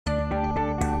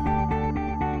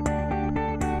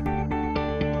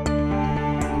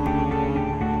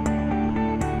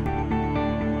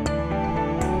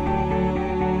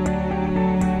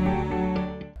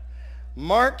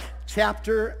Mark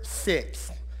chapter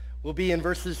 6. We'll be in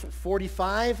verses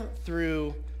 45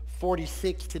 through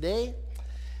 46 today.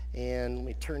 And let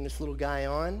me turn this little guy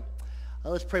on.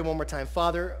 Let's pray one more time.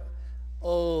 Father,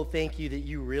 oh, thank you that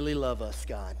you really love us,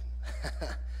 God.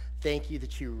 Thank you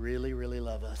that you really, really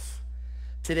love us.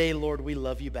 Today, Lord, we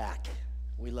love you back.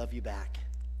 We love you back.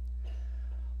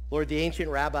 Lord, the ancient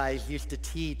rabbis used to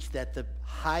teach that the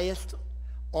highest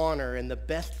honor and the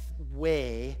best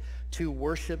way to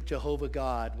worship Jehovah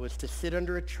God was to sit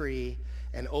under a tree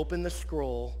and open the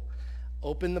scroll,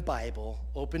 open the Bible,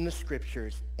 open the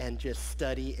scriptures, and just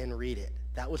study and read it.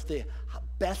 That was the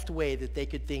best way that they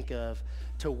could think of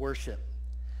to worship.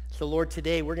 So, Lord,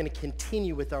 today we're going to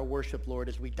continue with our worship, Lord,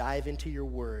 as we dive into your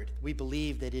word. We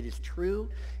believe that it is true,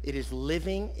 it is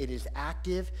living, it is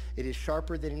active, it is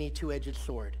sharper than any two-edged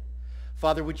sword.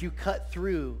 Father, would you cut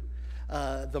through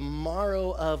the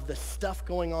marrow of the stuff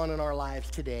going on in our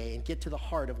lives today and get to the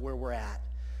heart of where we're at,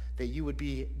 that you would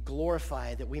be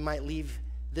glorified, that we might leave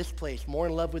this place more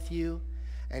in love with you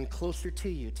and closer to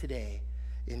you today.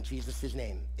 In Jesus'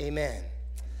 name, amen.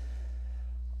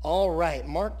 All right,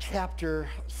 Mark chapter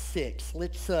 6.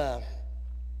 Let's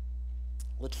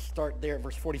start there at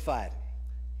verse 45.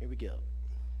 Here we go.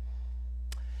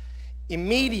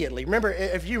 Immediately, remember,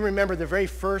 if you remember the very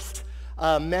first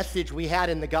message we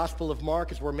had in the Gospel of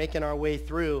Mark as we're making our way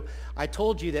through, I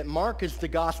told you that Mark is the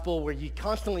gospel where he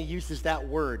constantly uses that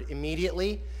word,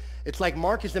 immediately. It's like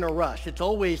Mark is in a rush. It's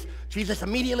always, Jesus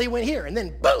immediately went here, and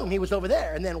then boom, he was over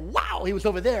there, and then wow, he was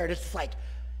over there. And it's just like,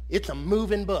 it's a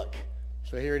moving book.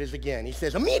 So here it is again. He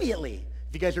says, immediately.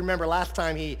 If you guys remember last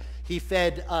time, he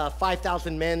fed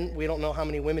 5,000 men. We don't know how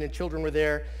many women and children were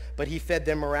there, but he fed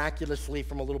them miraculously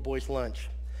from a little boy's lunch.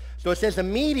 So it says,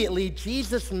 immediately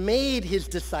Jesus made his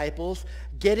disciples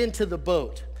get into the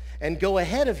boat and go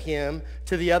ahead of him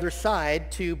to the other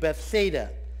side to Bethsaida,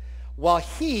 while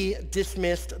he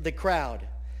dismissed the crowd.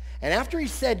 And after he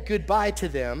said goodbye to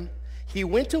them, he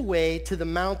went away to the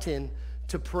mountain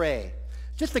to pray.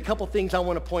 Just a couple things I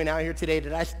want to point out here today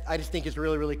that I just think is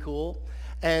really, really cool.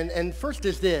 And first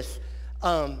is this.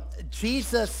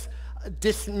 Jesus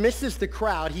dismisses the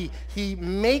crowd. He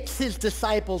makes his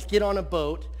disciples get on a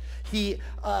boat. He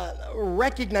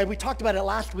recognized, we talked about it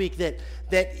last week,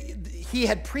 that he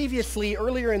had previously,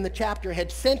 earlier in the chapter,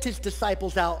 had sent his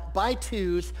disciples out by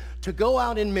twos to go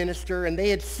out and minister, and they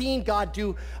had seen God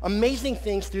do amazing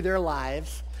things through their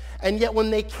lives. And yet when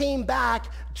they came back,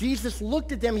 Jesus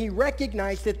looked at them. He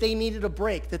recognized that they needed a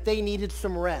break, that they needed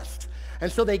some rest.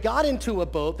 And so they got into a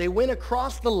boat. They went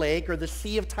across the lake, or the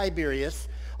Sea of Tiberias,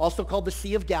 also called the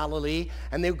Sea of Galilee,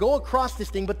 and they go across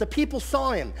this thing, but the people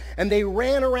saw him, and they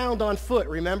ran around on foot,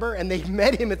 remember? And they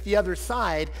met him at the other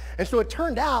side. And so it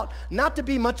turned out not to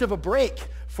be much of a break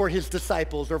for his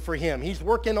disciples or for him. He's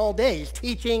working all day. He's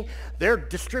teaching. They're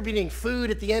distributing food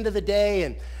at the end of the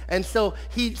day. And so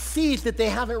he sees that they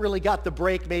haven't really got the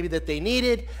break maybe that they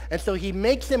needed. And so he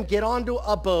makes them get onto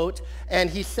a boat and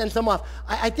he sends them off.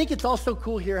 I think it's also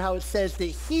cool here how it says that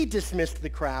he dismissed the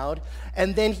crowd.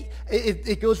 And then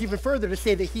it goes even further to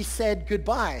say that he said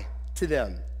goodbye to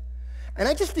them. And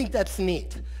I just think that's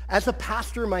neat. As a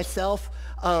pastor myself,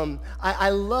 I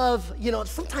love,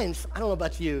 sometimes, I don't know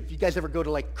about you, if you guys ever go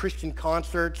to like Christian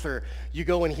concerts or you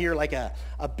go and hear like a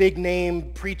big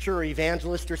name preacher or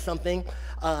evangelist or something,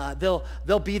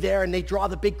 they'll be there and they draw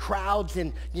the big crowds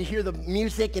and you hear the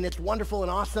music and it's wonderful and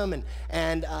awesome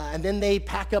and then they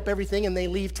pack up everything and they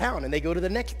leave town and they go to the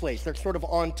next place. They're sort of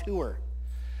on tour.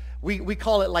 We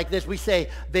call it like this. We say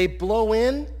they blow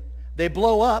in, they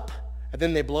blow up, and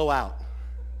then they blow out.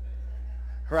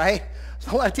 Right?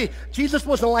 So I tell you, Jesus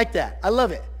wasn't like that. I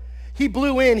love it. He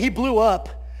blew in, he blew up,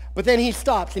 but then he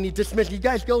stops and he dismisses. You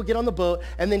guys go get on the boat,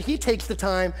 and then he takes the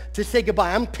time to say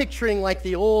goodbye. I'm picturing like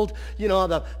the old,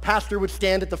 the pastor would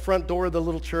stand at the front door of the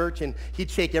little church and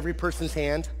he'd shake every person's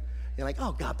hand. You're like,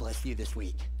 oh, God bless you this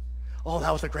week. Oh,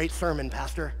 that was a great sermon,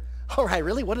 Pastor. All right,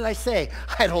 really? What did I say?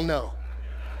 I don't know.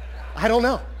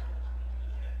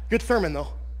 Good sermon,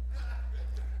 though.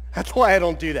 That's why I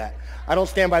don't do that. I don't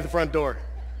stand by the front door.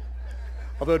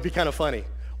 Although it'd be kind of funny.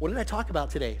 What did I talk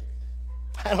about today?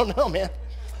 I don't know, man.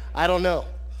 I don't know.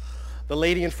 The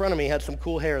lady in front of me had some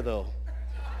cool hair, though.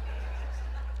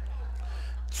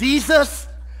 Jesus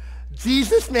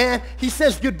Jesus, man, he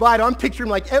says goodbye to, I'm picturing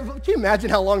like, can you imagine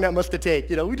how long that must have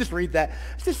taken? We just read that.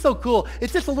 It's just so cool.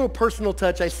 It's just a little personal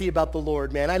touch I see about the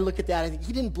Lord, man. I look at that, I think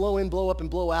he didn't blow in, blow up, and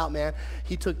blow out, man.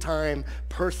 He took time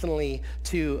personally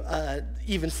to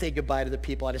even say goodbye to the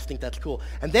people. I just think that's cool.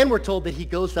 And then we're told that he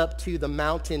goes up to the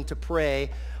mountain to pray.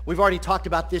 We've already talked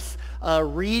about this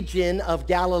region of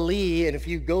Galilee, and if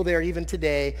you go there even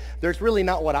today, there's really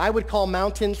not what I would call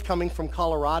mountains coming from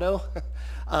Colorado,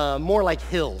 more like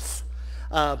hills.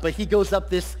 But he goes up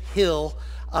this hill,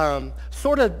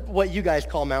 sort of what you guys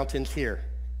call mountains here.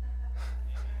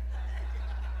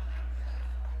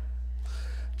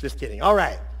 Just kidding. All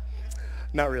right.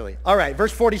 Not really. All right,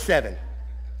 verse 47.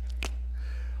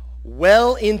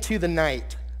 Well into the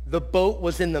night, the boat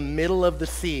was in the middle of the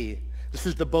sea. This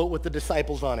is the boat with the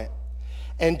disciples on it.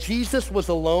 And Jesus was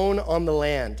alone on the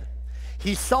land.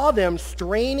 He saw them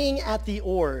straining at the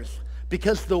oars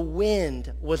because the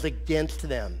wind was against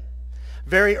them.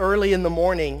 Very early in the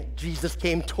morning, Jesus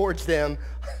came towards them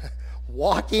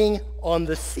walking on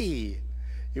the sea.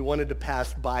 He wanted to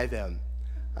pass by them.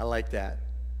 I like that.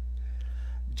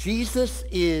 Jesus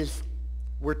is,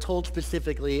 we're told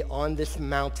specifically, on this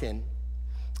mountain,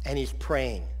 and he's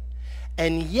praying.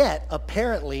 And yet,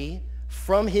 apparently,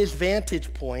 from his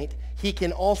vantage point, he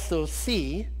can also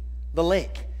see the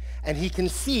lake. And he can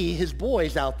see his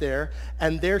boys out there,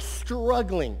 and they're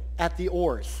struggling at the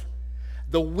oars.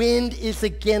 The wind is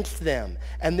against them,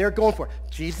 and they're going for it.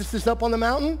 Jesus is up on the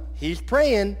mountain. He's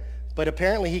praying, but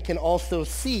apparently he can also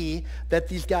see that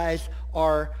these guys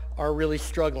are really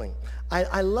struggling.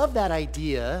 I love that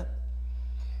idea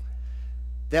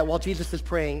that while Jesus is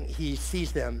praying, he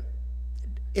sees them.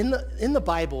 In the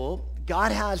Bible,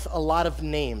 God has a lot of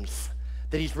names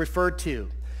that he's referred to.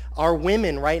 Our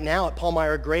women right now at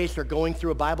Palmyra Grace are going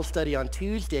through a Bible study on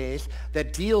Tuesdays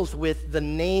that deals with the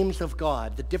names of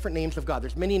God, the different names of God.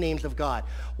 There's many names of God.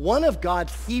 One of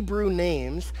God's Hebrew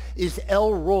names is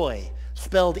El Roi,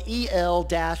 spelled E-L-R-O-I,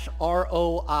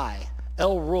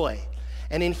 El Roi.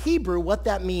 And in Hebrew, what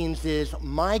that means is,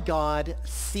 my God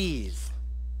sees.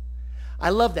 I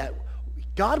love that.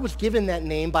 God was given that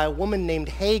name by a woman named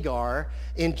Hagar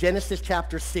in Genesis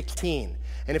chapter 16.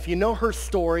 And if you know her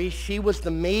story, she was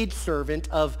the maidservant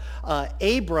of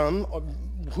Abram,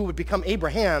 who would become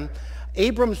Abraham.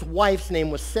 Abram's wife's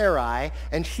name was Sarai,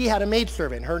 and she had a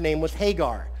maidservant. Her name was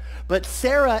Hagar. But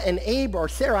Sarai and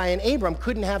Abram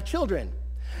couldn't have children.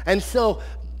 And so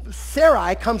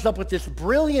Sarai comes up with this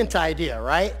brilliant idea,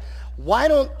 right? Why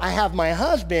don't I have my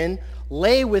husband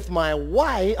lay with my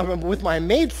with my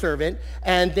maidservant,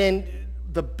 and then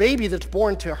the baby that's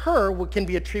born to her can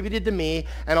be attributed to me,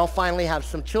 and I'll finally have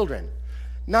some children.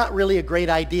 Not really a great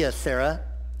idea, Sarah,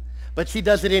 but she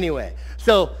does it anyway.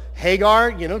 So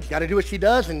Hagar, she's got to do what she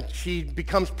does, and she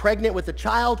becomes pregnant with a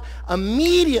child.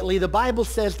 Immediately, the Bible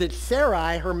says that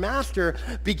Sarai, her master,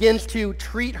 begins to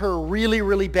treat her really,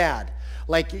 really bad.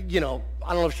 Like, I don't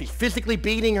know if she's physically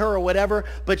beating her or whatever,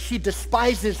 but she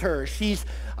despises her. She's,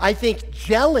 I think,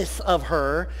 jealous of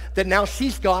her that now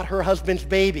she's got her husband's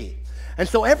baby. And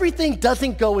so everything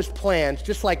doesn't go as planned,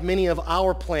 just like many of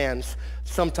our plans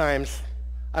sometimes.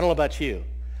 I don't know about you.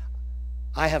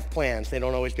 I have plans. They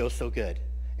don't always go so good.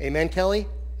 Amen, Kelly?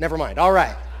 Never mind. All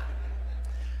right.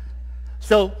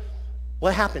 So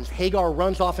what happens? Hagar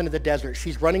runs off into the desert.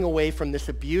 She's running away from this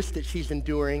abuse that she's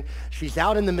enduring. She's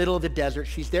out in the middle of the desert.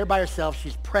 She's there by herself.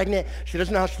 She's pregnant. She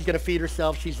doesn't know how she's going to feed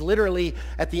herself. She's literally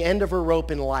at the end of her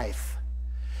rope in life.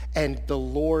 And the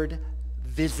Lord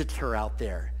visits her out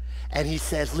there. And he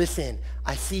says, listen,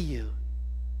 I see you.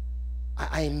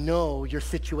 I know your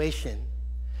situation.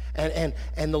 And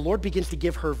the Lord begins to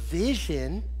give her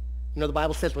vision. The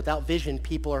Bible says without vision,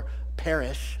 people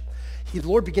perish. The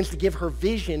Lord begins to give her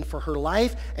vision for her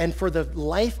life and for the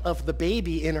life of the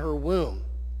baby in her womb.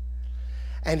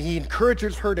 And he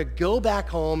encourages her to go back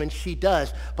home, and she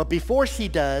does. But before she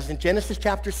does, in Genesis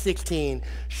chapter 16,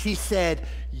 she said,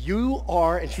 you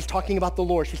are, and she's talking about the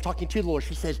Lord. She's talking to the Lord.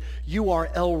 She says, you are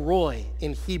El Roi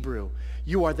in Hebrew.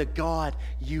 You are the God,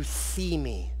 you see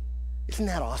me. Isn't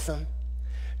that awesome?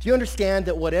 Do you understand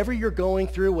that whatever you're going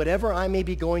through, whatever I may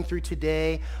be going through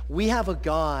today, we have a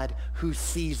God who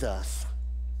sees us.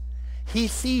 He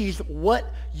sees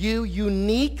what you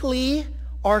uniquely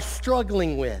are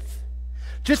struggling with.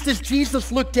 Just as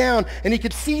Jesus looked down and he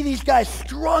could see these guys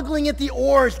struggling at the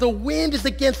oars, the wind is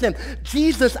against them.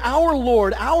 Jesus, our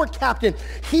Lord, our captain,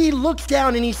 he looks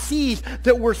down and he sees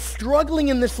that we're struggling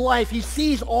in this life. He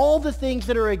sees all the things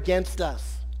that are against us.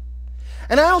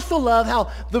 And I also love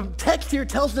how the text here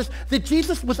tells us that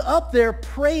Jesus was up there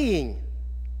praying.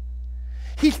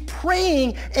 He's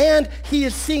praying and he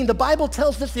is seeing. The Bible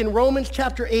tells us in Romans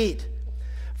chapter 8,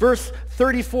 Verse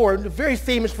 34, a very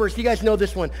famous verse. You guys know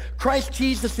this one. Christ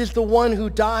Jesus is the one who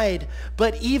died,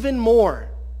 but even more.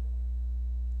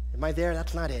 Am I there?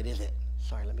 That's not it, is it?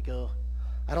 Sorry, let me go.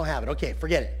 I don't have it. Okay,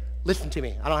 forget it. Listen to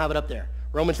me. I don't have it up there.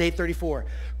 Romans 8:34.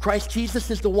 Christ Jesus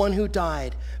is the one who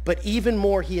died, but even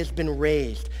more he has been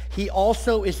raised. He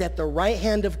also is at the right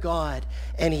hand of God,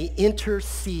 and he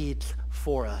intercedes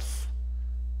for us.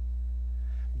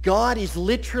 God is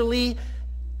literally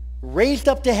raised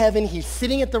up to heaven. He's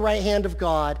sitting at the right hand of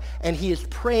God, and he is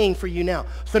praying for you now.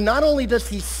 So not only does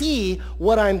he see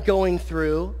what I'm going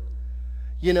through,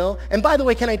 and by the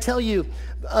way, can I tell you,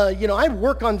 I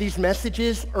work on these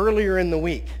messages earlier in the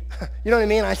week. You know what I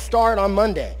mean? I start on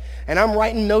Monday, and I'm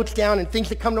writing notes down and things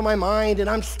that come to my mind, and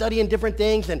I'm studying different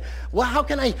things. And, well, how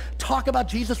can I talk about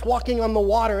Jesus walking on the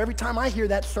water? Every time I hear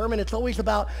that sermon, it's always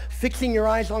about fixing your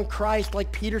eyes on Christ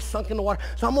like Peter sunk in the water.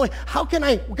 So I'm like,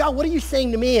 God, what are you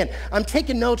saying to me? And I'm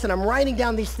taking notes, and I'm writing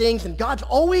down these things, and God's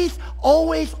always,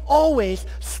 always, always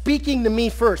speaking to me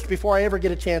first before I ever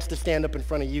get a chance to stand up in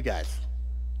front of you guys.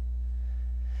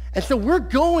 And so we're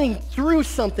going through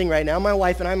something right now. My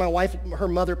wife, her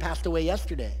mother passed away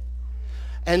yesterday.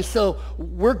 And so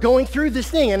we're going through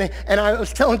this thing. And I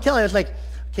was telling Kelly, I was like,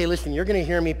 okay, listen, you're going to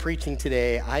hear me preaching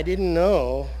today. I didn't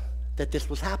know that this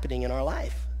was happening in our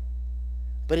life.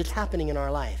 But it's happening in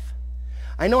our life.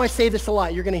 I know I say this a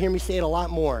lot. You're going to hear me say it a lot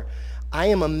more. I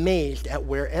am amazed at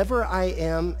wherever I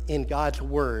am in God's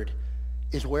word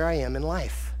is where I am in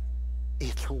life.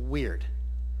 It's weird.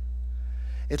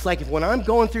 It's like when I'm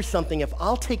going through something, if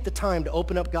I'll take the time to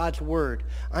open up God's word,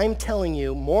 I'm telling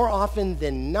you, more often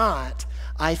than not,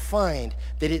 I find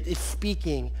that it is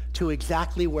speaking to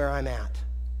exactly where I'm at.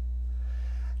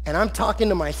 And I'm talking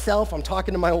to myself, I'm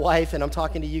talking to my wife, and I'm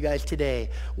talking to you guys today.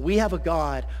 We have a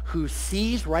God who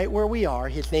sees right where we are.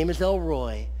 His name is El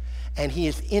Roy, and he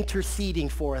is interceding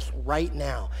for us right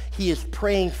now. He is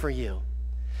praying for you.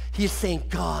 He is saying,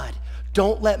 God,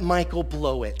 don't let Michael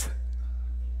blow it.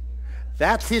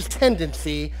 That's his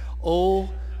tendency. Oh,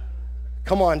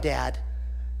 come on, Dad.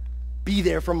 Be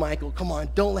there for Michael. Come on,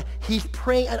 don't let. He's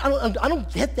praying. I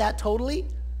don't get that totally,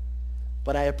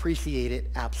 but I appreciate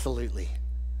it absolutely.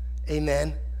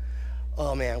 Amen.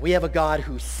 Oh, man. We have a God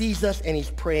who sees us, and he's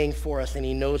praying for us, and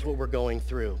he knows what we're going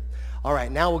through. All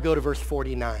right, now we'll go to verse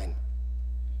 49.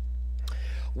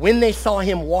 When they saw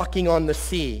him walking on the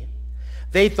sea,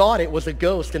 they thought it was a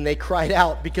ghost, and they cried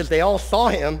out because they all saw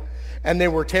him, and they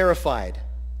were terrified.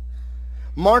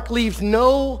 Mark leaves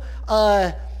no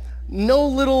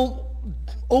little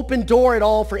open door at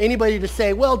all for anybody to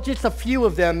say, well, just a few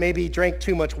of them maybe drank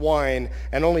too much wine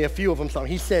and only a few of them saw him.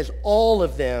 He says all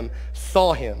of them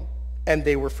saw him, and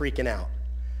they were freaking out.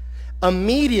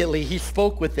 Immediately he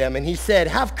spoke with them, and he said,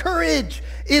 have courage,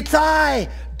 it's I,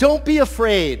 don't be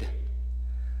afraid.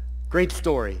 Great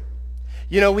story.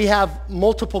 We have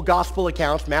multiple gospel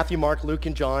accounts, Matthew, Mark, Luke,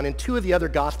 and John. In two of the other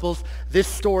gospels, this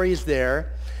story is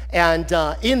there. And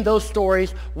in those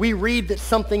stories, we read that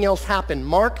something else happened.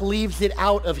 Mark leaves it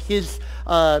out of his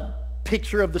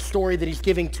picture of the story that he's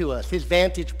giving to us, his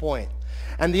vantage point.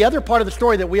 And the other part of the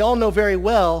story that we all know very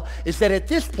well is that at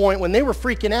this point, when they were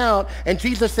freaking out, and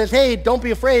Jesus says, hey, don't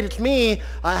be afraid, it's me,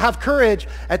 have courage.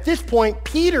 At this point,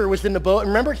 Peter was in the boat, and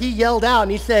remember, he yelled out,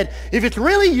 and he said, if it's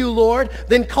really you, Lord,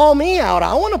 then call me out.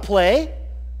 I want to play.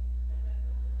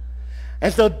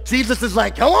 And so Jesus is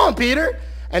like, come on, Peter.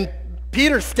 And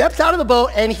Peter steps out of the boat,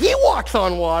 and he walks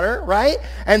on water, right?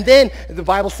 And then the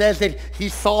Bible says that he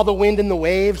saw the wind and the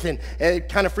waves, and it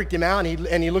kind of freaked him out,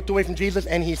 and he looked away from Jesus,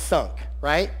 and he sunk,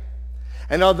 right?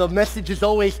 And the message is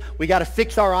always, we got to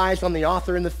fix our eyes on the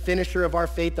author and the finisher of our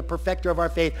faith, the perfecter of our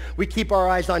faith. We keep our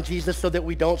eyes on Jesus so that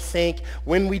we don't sink.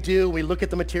 When we do, we look at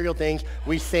the material things,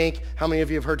 we sink. How many of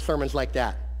you have heard sermons like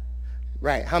that?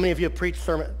 Right. How many of you have preached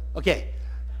sermon? Okay.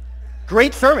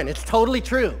 Great sermon. It's totally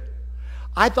true.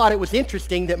 I thought it was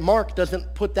interesting that Mark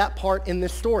doesn't put that part in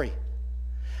this story.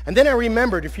 And then I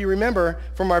remembered, if you remember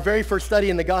from our very first study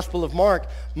in the Gospel of Mark,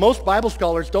 most Bible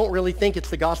scholars don't really think it's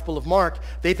the Gospel of Mark.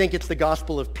 They think it's the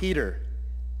Gospel of Peter.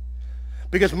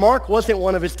 Because Mark wasn't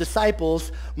one of his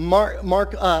disciples. Mark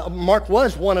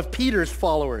was one of Peter's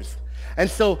followers. And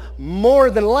so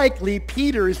more than likely,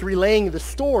 Peter is relaying the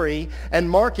story, and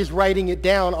Mark is writing it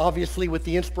down, obviously, with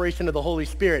the inspiration of the Holy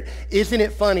Spirit. Isn't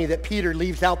it funny that Peter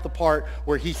leaves out the part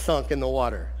where he sunk in the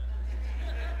water?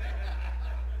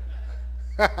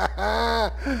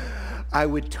 I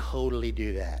would totally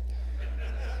do that.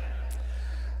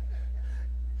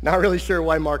 Not really sure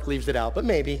why Mark leaves it out, but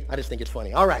maybe. I just think it's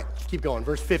funny. All right, let's keep going.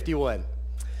 Verse 51.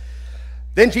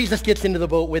 Then Jesus gets into the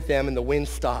boat with them, and the wind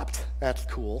stopped. That's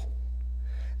cool.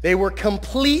 They were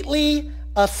completely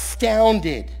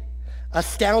astounded,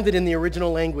 Astounded in the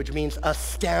original language means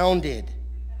astounded,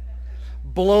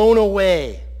 blown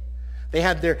away.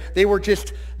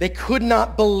 They could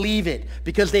not believe it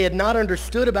because they had not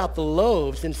understood about the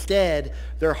loaves. Instead,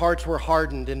 their hearts were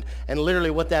hardened. And literally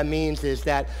what that means is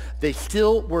that they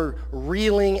still were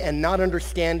reeling and not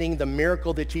understanding the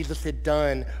miracle that Jesus had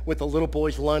done with the little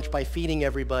boy's lunch by feeding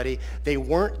everybody. They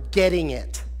weren't getting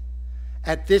it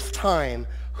at this time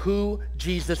who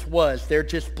Jesus was. They're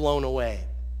just blown away.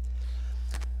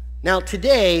 Now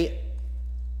today,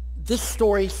 this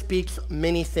story speaks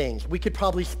many things. We could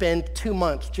probably spend 2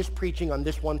 months just preaching on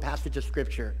this one passage of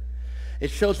Scripture. It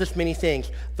shows us many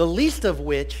things, the least of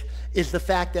which is the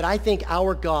fact that I think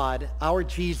our God, our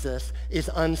Jesus, is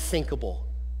unsinkable.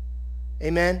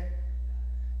 Amen?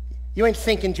 You ain't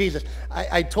sinking Jesus.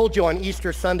 I told you on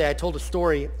Easter Sunday, I told a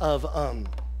story of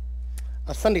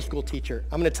a Sunday school teacher.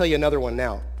 I'm going to tell you another one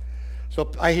now. So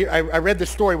I read the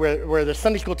story where the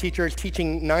Sunday school teacher is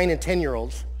teaching 9 and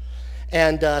 10-year-olds.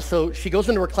 And so she goes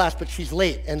into her class, but she's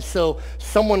late. And so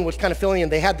someone was kind of filling in.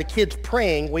 They had the kids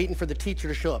praying, waiting for the teacher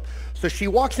to show up. So she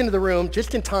walks into the room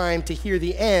just in time to hear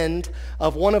the end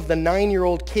of one of the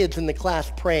 9-year-old kids in the class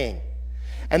praying.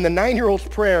 And the 9-year-old's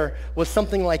prayer was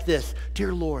something like this: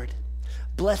 Dear Lord,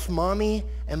 bless mommy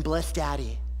and bless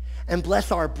daddy. And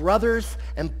bless our brothers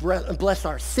and bless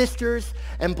our sisters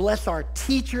and bless our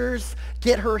teachers.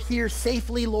 Get her here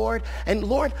safely, Lord. And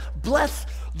Lord, bless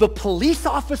the police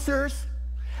officers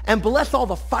and bless all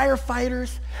the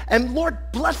firefighters. And Lord,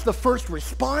 bless the first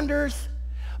responders.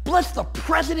 Bless the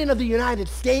President of the United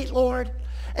States, Lord.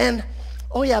 And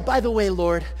oh yeah, by the way,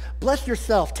 Lord, bless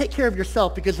yourself. Take care of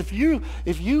yourself, because if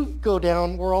you go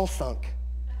down, we're all sunk.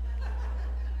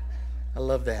 I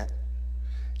love that.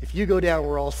 If you go down,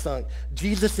 we're all sunk.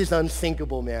 Jesus is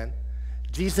unsinkable, man.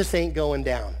 Jesus ain't going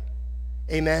down.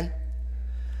 Amen?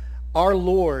 Our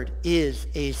Lord is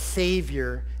a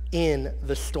Savior in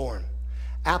the storm.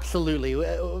 Absolutely.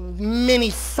 Many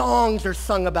songs are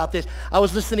sung about this. I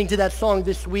was listening to that song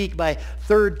this week by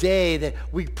Third Day, that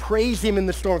we praise him in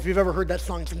the storm. If you've ever heard that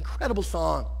song, it's an incredible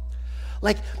song.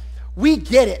 Like, we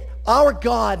get it. Our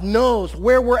God knows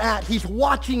where we're at. He's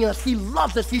watching us. He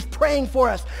loves us. He's praying for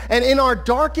us. And in our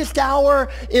darkest hour,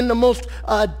 in the most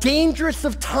dangerous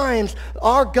of times,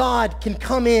 our God can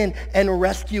come in and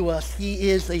rescue us. He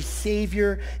is a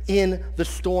Savior in the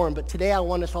storm. But today I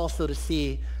want us also to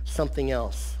see something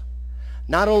else.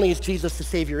 Not only is Jesus the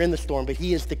Savior in the storm, but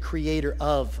he is the creator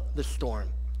of the storm.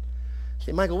 You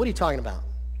say, Michael, what are you talking about?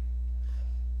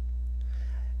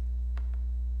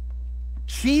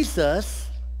 Jesus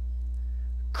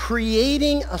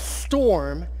creating a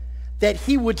storm that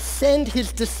he would send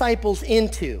his disciples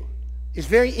into is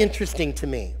very interesting to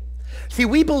me. See,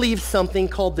 we believe something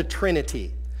called the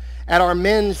Trinity. At our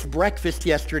men's breakfast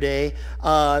yesterday,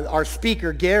 our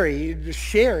speaker, Gary,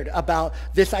 shared about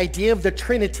this idea of the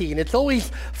Trinity. And it's always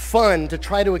fun to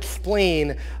try to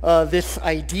explain this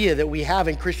idea that we have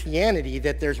in Christianity,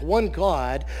 that there's one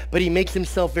God, but he makes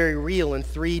himself very real in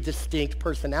 3 distinct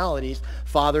personalities: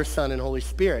 Father, Son, and Holy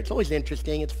Spirit. It's always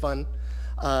interesting. It's fun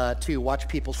to watch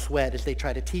people sweat as they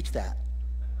try to teach that.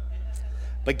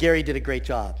 But Gary did a great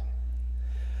job.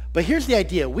 But here's the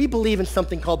idea. We believe in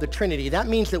something called the Trinity. That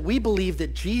means that we believe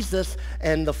that Jesus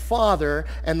and the Father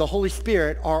and the Holy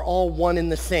Spirit are all one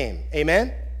and the same.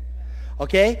 Amen?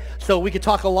 Okay? So we could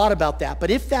talk a lot about that. But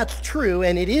if that's true,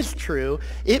 and it is true,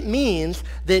 it means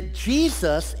that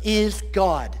Jesus is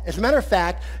God. As a matter of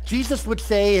fact, Jesus would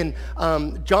say in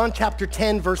John chapter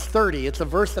 10, verse 30, it's a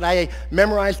verse that I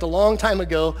memorized a long time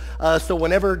ago, so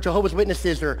whenever Jehovah's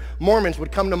Witnesses or Mormons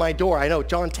would come to my door, I know,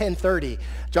 John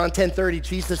 10:30,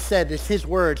 Jesus said, it's his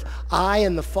words, I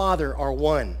and the Father are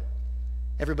one.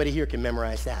 Everybody here can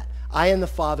memorize that. I and the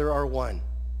Father are one.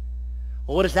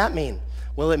 Well, what does that mean?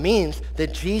 Well, it means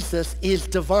that Jesus is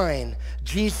divine.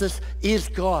 Jesus is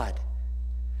God.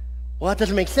 Well, that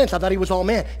doesn't make sense. I thought he was all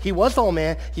man. He was all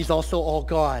man. He's also all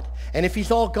God. And if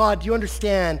he's all God, do you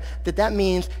understand that that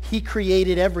means he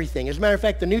created everything? As a matter of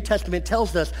fact, the New Testament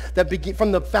tells us that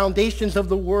from the foundations of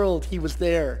the world, he was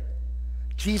there.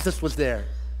 Jesus was there.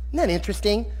 Isn't that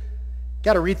interesting?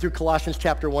 Got to read through Colossians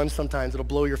chapter 1 sometimes. It'll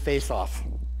blow your face off.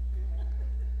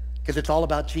 Because it's all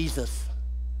about Jesus.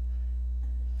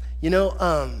 You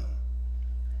know,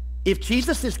 if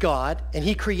Jesus is God and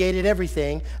he created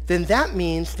everything, then that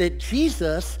means that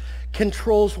Jesus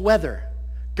controls weather.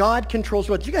 God controls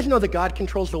weather. Do you guys know that God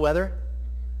controls the weather?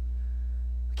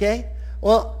 Okay?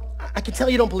 Well, I can tell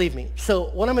you don't believe me.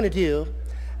 So what I'm going to do,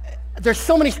 there's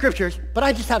so many scriptures, but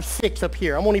I just have 6 up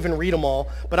here. I won't even read them all,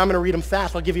 but I'm going to read them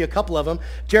fast. I'll give you a couple of them.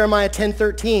 Jeremiah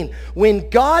 10:13. When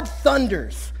God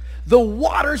thunders, The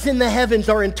waters in the heavens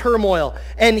are in turmoil,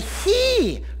 and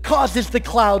he causes the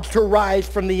clouds to rise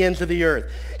from the ends of the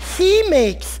earth. He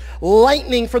makes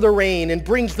lightning for the rain and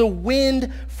brings the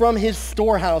wind from his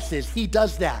storehouses. He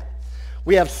does that.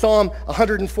 We have Psalm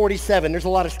 147. There's a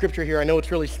lot of scripture here. I know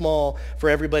it's really small for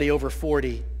everybody over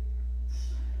 40.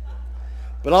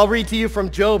 But I'll read to you from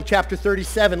Job chapter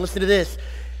 37. Listen to this.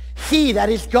 He, that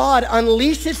is God,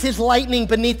 unleashes his lightning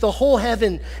beneath the whole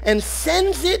heaven and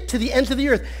sends it to the ends of the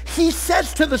earth. He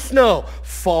says to the snow,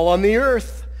 fall on the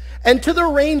earth. And to the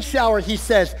rain shower, he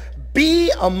says,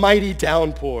 be a mighty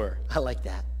downpour. I like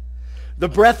that. The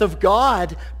breath of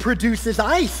God produces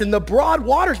ice, and the broad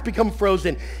waters become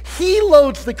frozen. He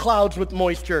loads the clouds with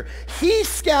moisture. He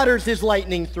scatters his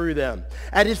lightning through them.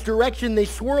 At his direction, they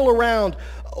swirl around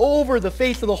over the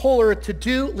face of the whole earth to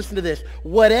do, listen to this,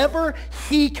 whatever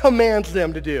he commands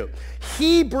them to do.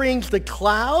 He brings the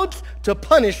clouds to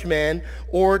punish men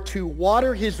or to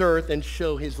water his earth and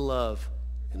show his love.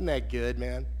 Isn't that good,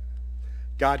 man?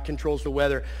 God controls the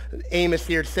weather. Amos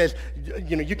here says,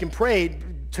 you can pray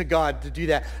to God to do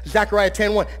that. Zechariah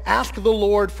 10:1, ask the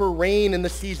Lord for rain in the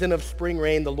season of spring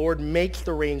rain. The Lord makes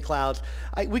the rain clouds.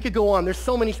 We could go on. There's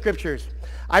so many scriptures.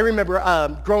 I remember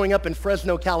growing up in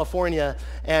Fresno, California,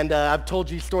 and I've told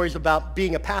you stories about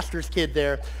being a pastor's kid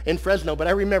there in Fresno, but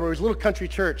I remember it was a little country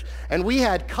church, and we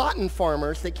had cotton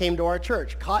farmers that came to our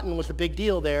church. Cotton was a big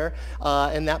deal there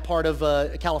in that part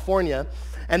of California.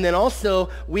 And then also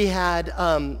we had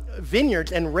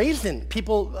vineyards and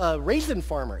raisin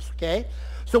farmers, okay?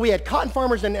 So we had cotton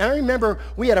farmers, and I remember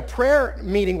we had a prayer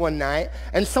meeting one night,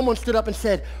 and someone stood up and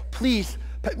said, please,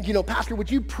 Pastor,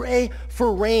 would you pray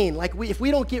for rain? Like, if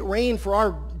we don't get rain for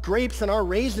our grapes and our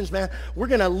raisins, man, we're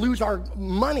going to lose our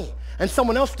money. And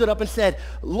someone else stood up and said,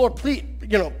 Lord, please,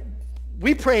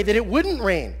 we pray that it wouldn't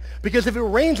rain, because if it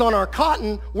rains on our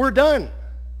cotton, we're done.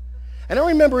 And I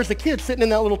remember as a kid sitting in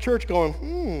that little church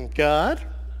going, God.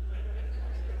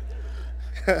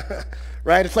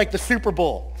 Right? It's like the Super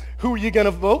Bowl. Who are you going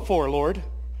to vote for, Lord?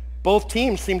 Both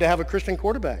teams seem to have a Christian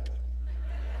quarterback.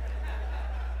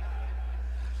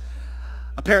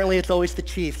 Apparently, it's always the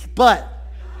Chiefs. But,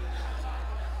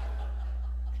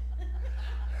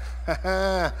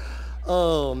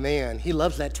 oh, man, he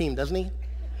loves that team, doesn't he?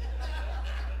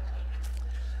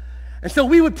 And so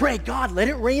we would pray, God, let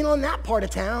it rain on that part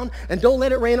of town, and don't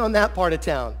let it rain on that part of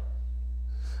town.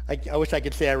 I wish I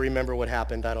could say I remember what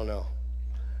happened. I don't know.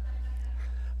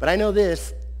 But I know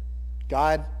this.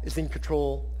 God is in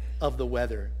control of the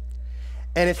weather.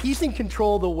 And if he's in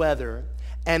control of the weather,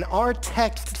 and our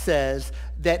text says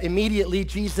that immediately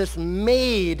Jesus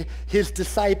made his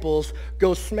disciples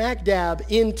go smack dab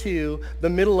into the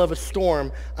middle of a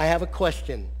storm, I have a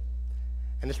question.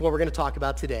 And it's what we're going to talk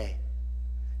about today.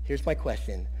 Here's my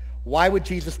question. Why would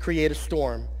Jesus create a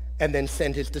storm and then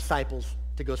send his disciples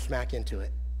to go smack into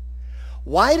it?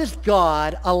 Why does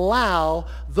God allow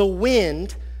the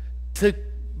wind to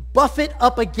buffet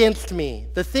up against me,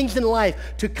 the things in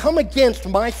life, to come against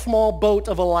my small boat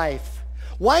of a life?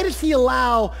 Why does he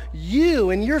allow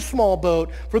you and your small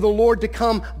boat for the Lord to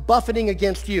come buffeting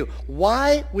against you?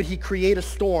 Why would he create a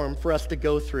storm for us to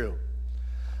go through?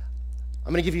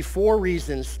 I'm going to give you 4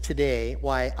 reasons today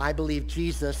why I believe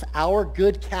Jesus, our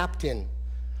good captain,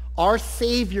 our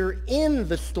Savior in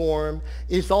the storm,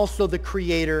 is also the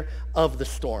creator of the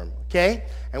storm, okay?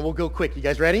 And we'll go quick. You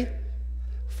guys ready?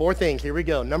 4 things. Here we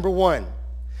go. Number 1,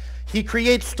 he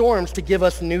creates storms to give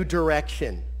us new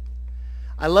direction.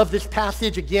 I love this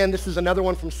passage. Again, this is another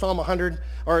one from Psalm 100,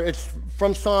 or it's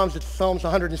from Psalms. It's Psalms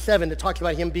 107 that talks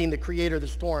about him being the creator of the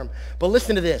storm. But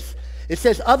listen to this. It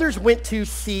says, others went to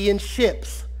sea in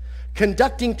ships,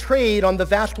 conducting trade on the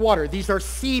vast water. These are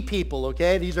sea people,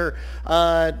 okay? These are,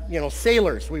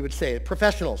 sailors, we would say,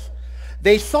 professionals.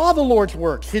 They saw the Lord's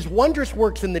works, his wondrous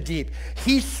works in the deep.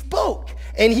 He spoke,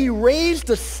 and he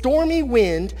raised a stormy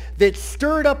wind that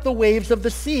stirred up the waves of the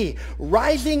sea,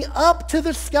 rising up to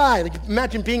the sky. Like,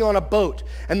 imagine being on a boat,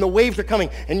 and the waves are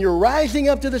coming, and you're rising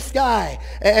up to the sky,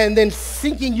 and then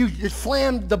sinking,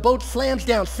 the boat slams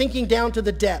down, sinking down to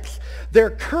the depths. Their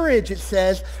courage, it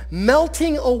says,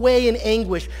 melting away in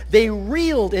anguish. They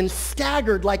reeled and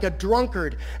staggered like a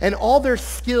drunkard, and all their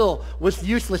skill was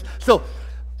useless. So,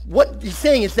 what he's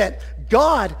saying is that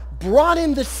God brought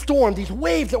in this storm, these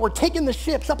waves that were taking the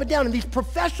ships up and down, and these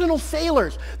professional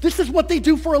sailors, this is what they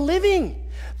do for a living.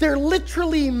 They're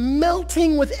literally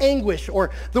melting with anguish, or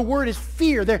the word is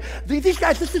fear. These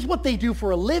guys, this is what they do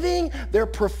for a living. They're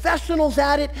professionals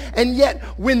at it, and yet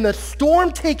when the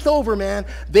storm takes over, man,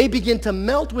 they begin to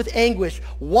melt with anguish.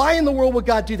 Why in the world would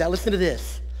God do that? Listen to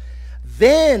this.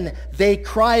 Then they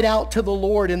cried out to the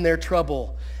Lord in their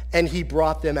trouble, and he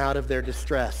brought them out of their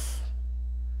distress.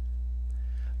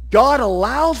 God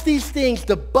allows these things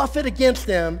to buffet against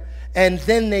them, and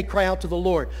then they cry out to the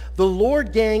Lord. The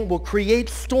Lord, gang, will create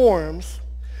storms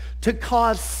to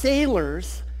cause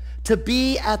sailors to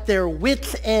be at their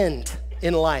wits' end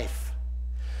in life.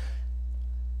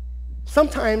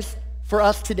 Sometimes, for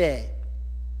us today,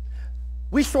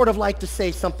 we sort of like to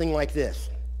say something like this: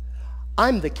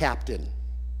 I'm the captain.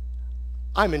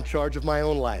 I'm in charge of my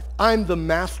own life. I'm the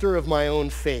master of my own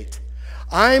fate.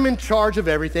 I'm in charge of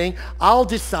everything. I'll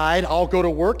decide. I'll go to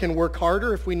work and work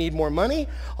harder if we need more money.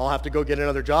 I'll have to go get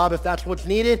another job if that's what's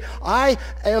needed. I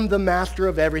am the master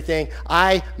of everything.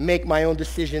 I make my own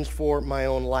decisions for my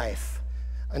own life.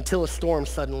 Until a storm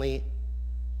suddenly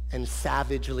and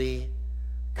savagely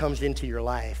comes into your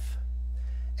life.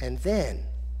 And then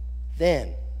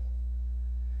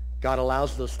God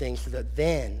allows those things so that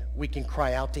then we can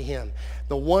cry out to him.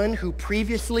 The one who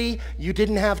previously you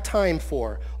didn't have time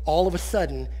for, all of a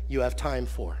sudden you have time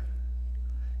for.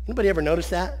 Anybody ever notice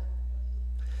that?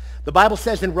 The Bible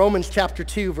says in Romans chapter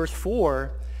 2, verse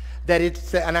 4, that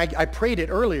it's, and I prayed it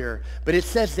earlier, but it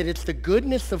says that it's the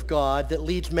goodness of God that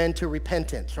leads men to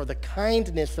repentance, or the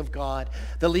kindness of God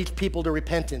that leads people to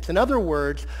repentance. In other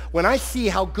words, when I see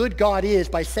how good God is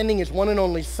by sending his one and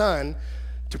only Son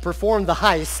to perform the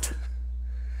heist,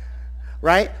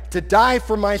 right? To die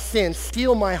for my sins,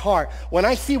 steal my heart. When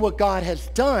I see what God has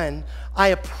done, I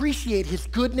appreciate his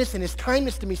goodness and his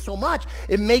kindness to me so much,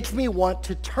 it makes me want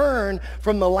to turn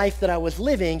from the life that I was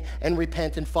living and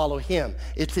repent and follow him.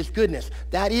 It's his goodness.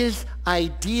 That is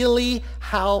ideally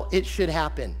how it should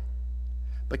happen.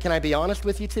 But can I be honest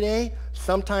with you today?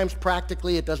 Sometimes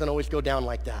practically it doesn't always go down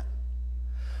like that.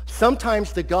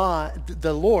 Sometimes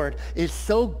the Lord is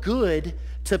so good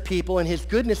to people and his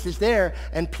goodness is there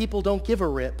and people don't give a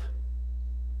rip.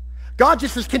 God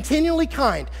just is continually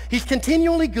kind. He's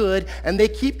continually good and they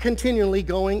keep continually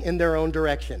going in their own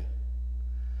direction.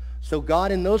 So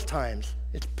God in those times,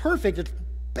 it's perfect, it's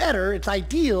better, it's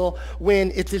ideal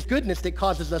when it's his goodness that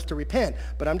causes us to repent.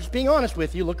 But I'm just being honest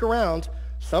with you, look around.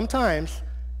 Sometimes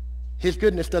his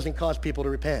goodness doesn't cause people to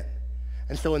repent.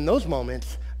 And so in those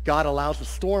moments, God allows a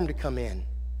storm to come in.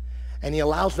 And he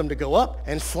allows them to go up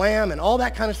and slam and all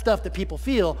that kind of stuff that people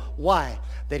feel. Why?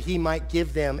 That he might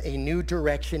give them a new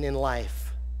direction in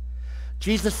life.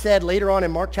 Jesus said later on in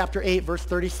Mark chapter 8, verse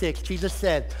 36, Jesus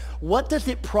said, "What does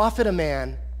it profit a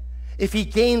man if he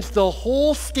gains the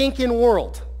whole stinking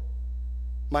world?"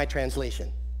 My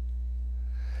translation.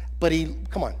 But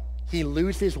he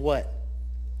loses what?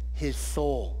 His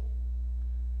soul.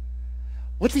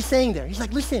 What's he saying there? He's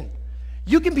like, listen,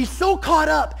 you can be so caught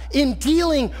up in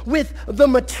dealing with the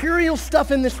material stuff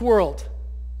in this world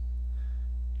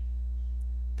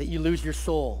that you lose your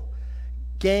soul.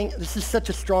 Gang, this is such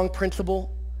a strong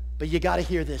principle, but you got to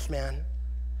hear this, man.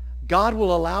 God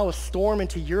will allow a storm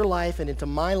into your life and into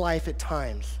my life at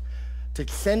times to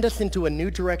send us into a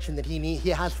new direction that he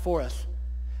has for us.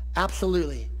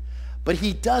 Absolutely. But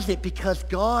he does it because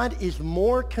God is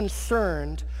more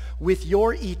concerned with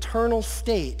your eternal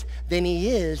state than he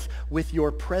is with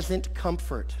your present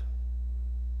comfort.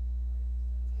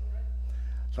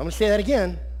 So I'm going to say that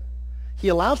again. He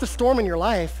allows a storm in your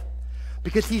life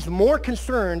because he's more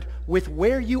concerned with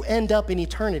where you end up in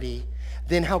eternity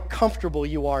than how comfortable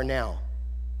you are now.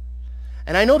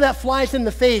 And I know that flies in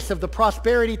the face of the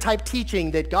prosperity type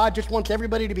teaching that God just wants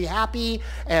everybody to be happy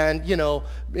and,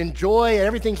 enjoy and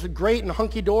everything's great and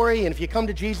hunky-dory, and if you come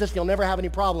to Jesus, you'll never have any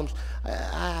problems.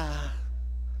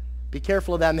 Be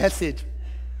careful of that message.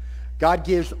 God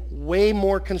gives way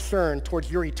more concern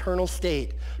towards your eternal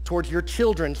state, towards your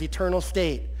children's eternal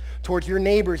state, towards your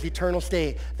neighbor's eternal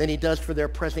state than he does for their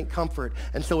present comfort.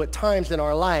 And so at times in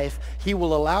our life, he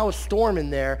will allow a storm in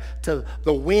there to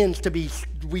the winds to be,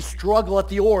 we struggle at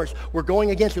the oars. We're going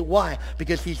against it. Why?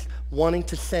 Because he's wanting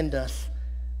to send us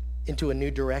into a new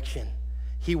direction.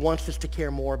 He wants us to care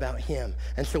more about him.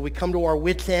 And so we come to our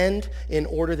wits' end in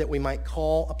order that we might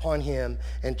call upon him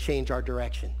and change our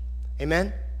direction.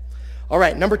 Amen? All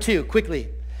right, number 2, quickly.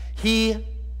 He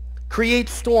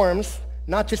creates storms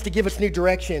not just to give us new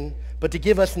direction, but to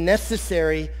give us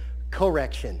necessary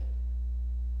correction.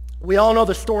 We all know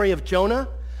the story of Jonah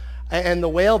and the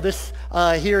whale. This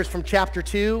here is from chapter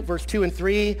 2, verse 2 and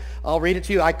 3. I'll read it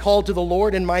to you. "I called to the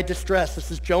Lord in my distress."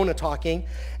 This is Jonah talking.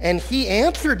 "And he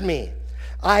answered me.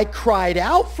 I cried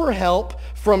out for help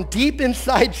from deep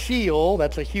inside Sheol."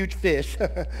 That's a huge fish,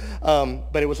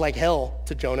 but it was like hell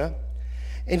to Jonah.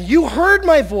 "And you heard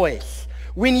my voice.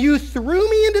 When you threw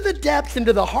me into the depths,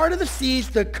 into the heart of the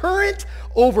seas, the current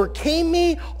overcame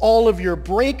me. All of your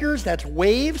breakers," that's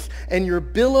waves, "and your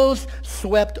billows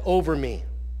swept over me."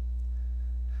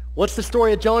 What's the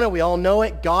story of Jonah? We all know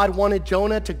it. God wanted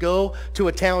Jonah to go to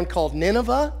a town called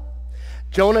Nineveh.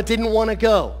 Jonah didn't want to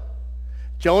go.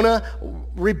 Jonah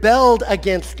rebelled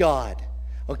against God,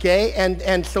 okay?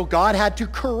 And so God had to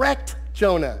correct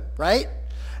Jonah, right?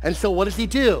 And so what does he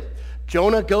do?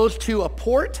 Jonah goes to a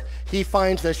port. He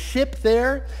finds a ship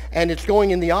there, and it's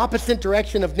going in the opposite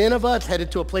direction of Nineveh. It's headed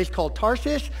to a place called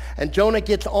Tarshish, and Jonah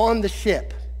gets on the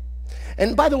ship.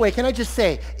 And by the way, can I just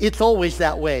say, it's always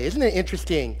that way. Isn't it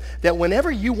interesting that whenever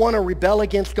you want to rebel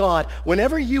against God,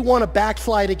 whenever you want to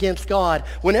backslide against God,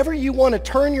 whenever you want to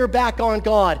turn your back on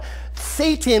God,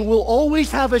 Satan will always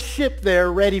have a ship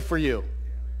there ready for you.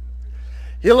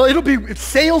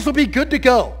 Sails will be good to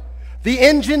go. The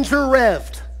engines are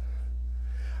revved.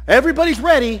 Everybody's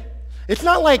ready. It's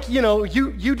not like,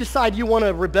 you decide you want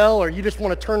to rebel or you just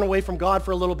want to turn away from God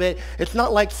for a little bit. It's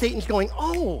not like Satan's going,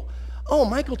 oh,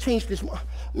 Michael changed his mind.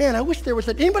 Man, I wish there was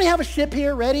anybody have a ship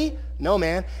here ready? No,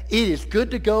 man. It is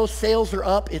good to go. Sails are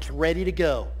up. It's ready to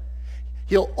go.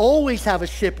 He'll always have a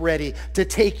ship ready to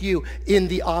take you in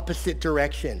the opposite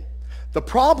direction. The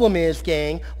problem is,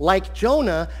 gang, like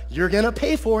Jonah, you're going to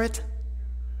pay for it.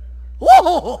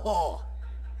 Whoa!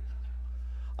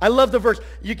 I love the verse.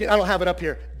 I don't have it up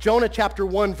here. Jonah chapter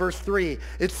 1, verse 3.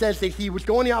 It says that he was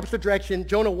going the opposite direction.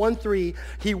 Jonah 1:3.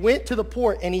 He went to the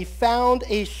port and he found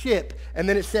a ship. And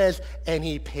then it says, and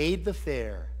he paid the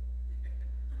fare.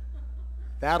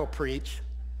 That'll preach.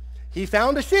 He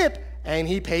found a ship and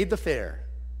he paid the fare.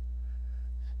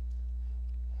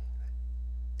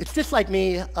 It's just like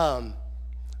me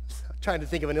trying to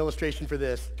think of an illustration for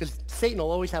this, because Satan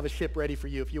will always have a ship ready for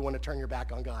you if you want to turn your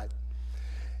back on God.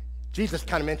 Jesus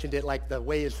kind of mentioned it like the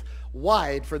way is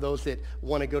wide for those that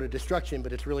want to go to destruction,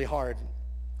 but it's really hard,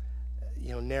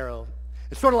 narrow.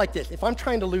 It's sort of like this. If I'm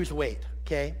trying to lose weight,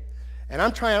 okay, and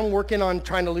I'm working on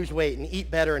trying to lose weight and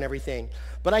eat better and everything,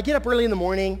 but I get up early in the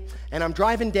morning and I'm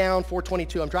driving down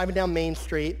 422. I'm driving down Main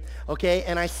Street, okay,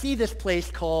 and I see this place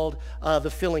called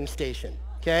the filling station,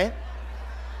 okay?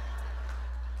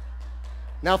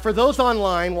 Now, for those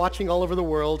online watching all over the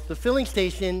world, the filling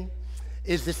station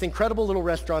is this incredible little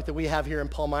restaurant that we have here in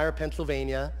Palmyra,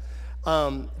 Pennsylvania,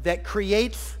 that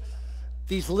creates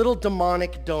these little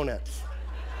demonic donuts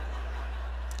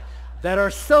that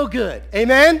are so good.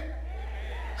 Amen?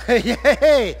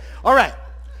 Yay! All right.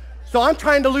 So I'm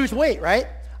trying to lose weight, right?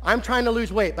 I'm trying to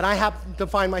lose weight, but I happen to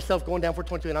find myself going down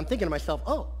 422, and I'm thinking to myself,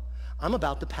 I'm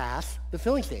about to pass the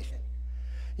filling station.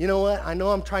 You know what? I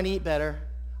know I'm trying to eat better.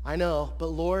 I know, but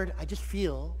Lord, I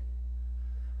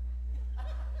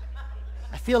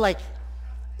feel like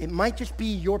it might just be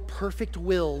your perfect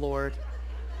will, Lord,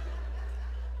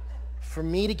 for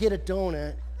me to get a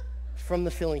donut from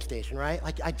the filling station, right?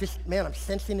 Like I'm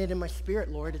sensing it in my spirit,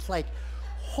 Lord. It's like,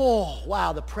 oh,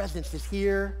 wow, the presence is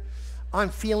here. I'm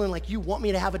feeling like you want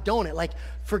me to have a donut. Like,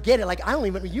 forget it. Like,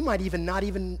 you might even not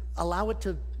even allow it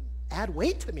to add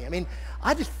weight to me. I mean,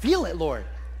 I just feel it, Lord.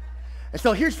 And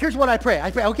so here's what I pray.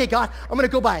 I pray, okay, God, I'm going to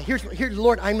go by. Here's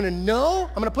Lord, I'm going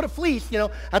to put a fleece,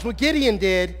 that's what Gideon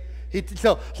did.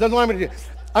 So that's what I'm going to do.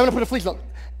 I'm going to put a fleece on.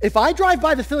 If I drive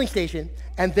by the filling station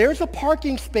and there's a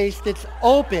parking space that's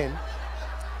open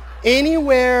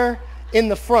anywhere in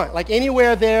the front, like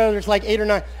anywhere there's like 8 or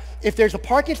 9, if there's a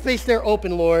parking space there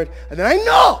open, Lord, and then I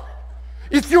know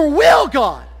it's your will,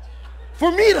 God, for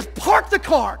me to park the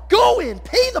car, go in,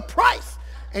 pay the price,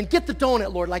 and get the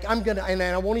donut, Lord, like and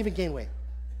I won't even gain weight.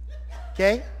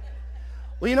 Okay?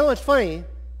 Well, what's funny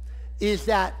is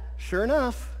that, sure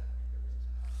enough,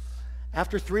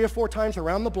 after 3 or 4 times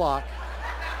around the block,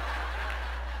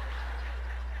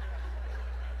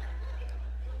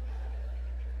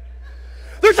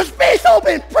 there's a space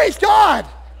open, praise God.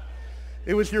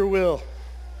 It was your will.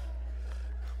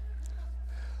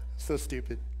 So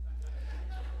stupid.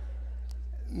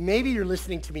 Maybe you're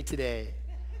listening to me today,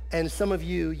 and some of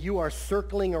you are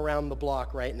circling around the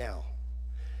block right now.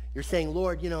 You're saying,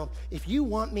 Lord, if you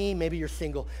want me, maybe you're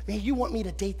single, maybe you want me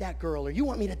to date that girl, or you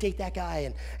want me to date that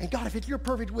guy, and God, if it's your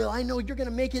perfect will, I know you're going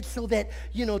to make it so that,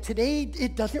 today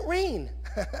it doesn't rain.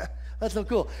 That's so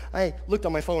cool. I looked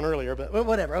on my phone earlier, but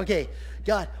whatever. Okay,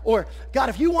 God, or God,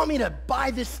 if you want me to buy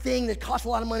this thing that costs a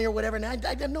lot of money or whatever, and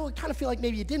I know, I kind of feel like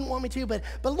maybe you didn't want me to, but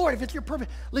Lord, if it's your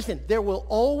perfect, listen, there will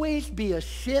always be a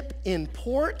ship in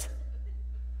port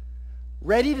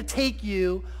ready to take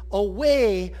you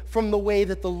away from the way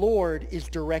that the Lord is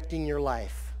directing your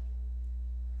life.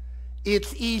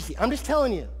 It's easy. I'm just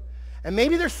telling you. And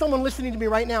maybe there's someone listening to me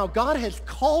right now. God has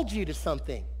called you to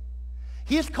something.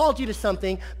 He has called you to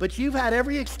something, but you've had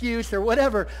every excuse or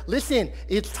whatever. Listen,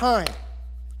 it's time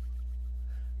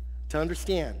to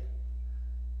understand.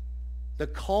 The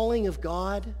calling of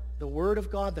God the word of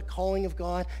God, the calling of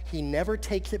God, he never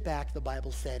takes it back, the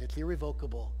Bible said. It's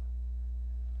irrevocable.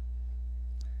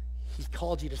 He's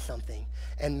called you to something.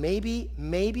 And maybe,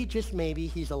 just maybe,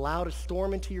 he's allowed a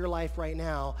storm into your life right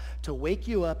now to wake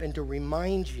you up and to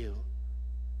remind you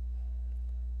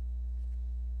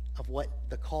of what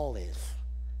the call is,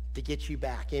 to get you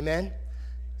back, amen?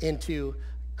 Into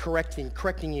correcting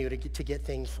you to get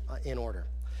things in order.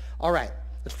 All right,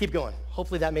 let's keep going.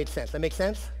 Hopefully that made sense. That make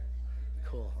sense?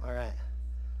 Cool, all right.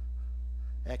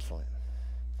 Excellent.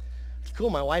 It's cool,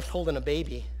 my wife's holding a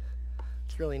baby.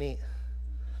 It's really neat.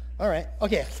 All right,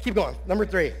 okay, let's keep going. Number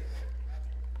 3.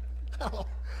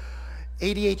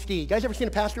 ADHD. You guys ever seen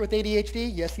a pastor with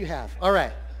ADHD? Yes, you have. All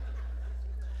right.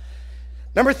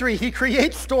 Number 3, he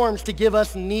creates storms to give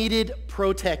us needed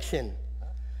protection.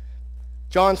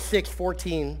 John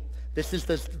 6:14. This is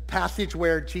the passage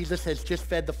where Jesus has just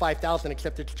fed the 5,000,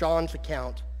 except it's John's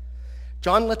account.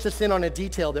 John lets us in on a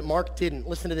detail that Mark didn't.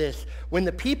 Listen to this. When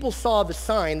the people saw the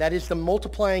sign, that is the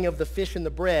multiplying of the fish and the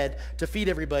bread to feed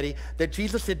everybody, that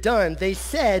Jesus had done, they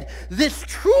said, "This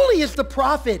truly is the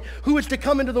prophet who is to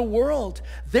come into the world."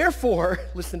 Therefore,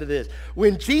 listen to this,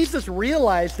 when Jesus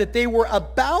realized that they were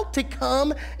about to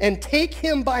come and take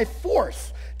him by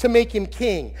force to make him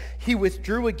king, he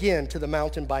withdrew again to the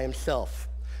mountain by himself.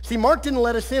 See, Mark didn't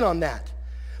let us in on that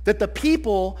the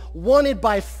people wanted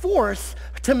by force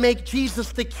to make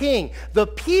Jesus the king. The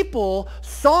people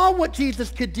saw what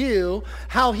Jesus could do,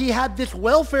 how he had this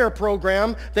welfare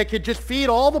program that could just feed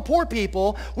all the poor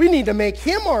people. We need to make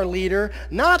him our leader,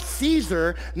 not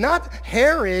Caesar, not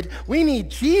Herod. We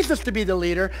need Jesus to be the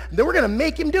leader. Then we're going to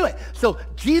make him do it. So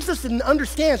Jesus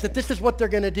understands that this is what they're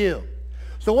going to do.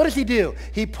 So what does he do?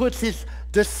 He puts his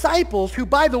disciples, who,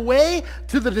 by the way,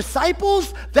 to the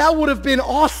disciples, that would have been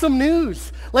awesome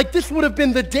news. Like, this would have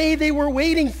been the day they were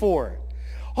waiting for.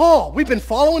 Oh, we've been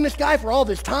following this guy for all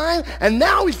this time, and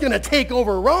now he's going to take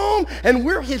over Rome, and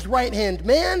we're his right-hand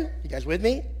man. You guys with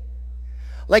me?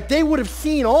 Like, they would have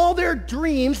seen all their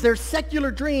dreams, their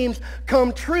secular dreams,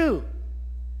 come true.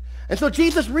 And so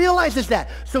Jesus realizes that.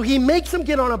 So he makes them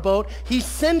get on a boat. He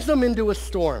sends them into a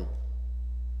storm.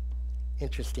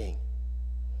 Interesting.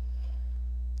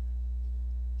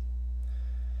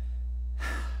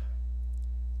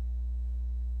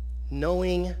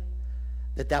 Knowing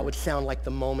that would sound like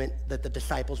the moment that the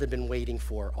disciples had been waiting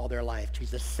for all their life,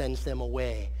 Jesus sends them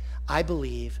away, I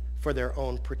believe, for their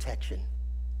own protection.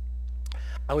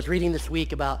 I was reading this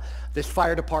week about this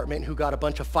fire department who got a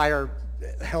bunch of fire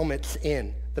helmets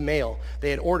in the mail. They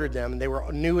had ordered them, and they were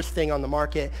the newest thing on the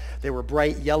market. They were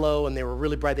bright yellow, and they were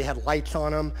really bright. They had lights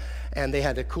on them, and they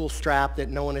had a cool strap that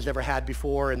no one has ever had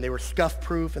before, and they were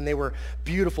scuff-proof, and they were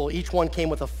beautiful. Each one came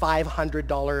with a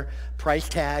 $500 price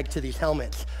tag to these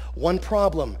helmets. One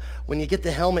problem, when you get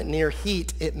the helmet near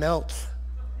heat, it melts.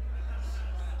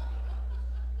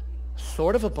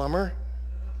 Sort of a bummer.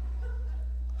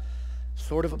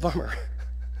 Sort of a bummer.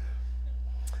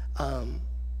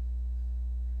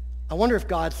 I wonder if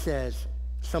God says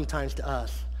sometimes to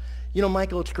us, you know,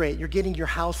 Michael, it's great. You're getting your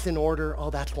house in order. Oh,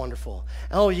 that's wonderful.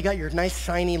 Oh, you got your nice,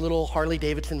 shiny little Harley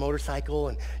Davidson motorcycle,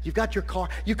 and you've got your car.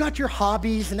 You've got your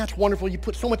hobbies, and that's wonderful. You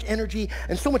put so much energy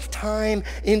and so much time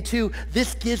into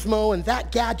this gizmo and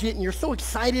that gadget, and you're so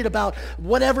excited about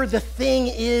whatever the thing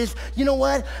is. You know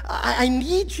what? I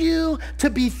need you to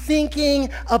be thinking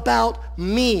about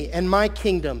me and my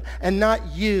kingdom, and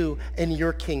not you and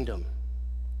your kingdom.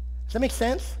 Does that make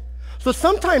sense? So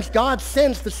sometimes God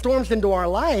sends the storms into our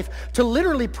life to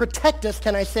literally protect us,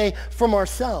 can I say, from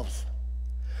ourselves,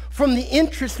 from the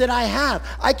interests that I have.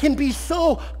 I can be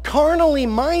so carnally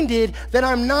minded that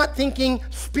I'm not thinking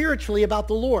spiritually about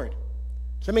the Lord.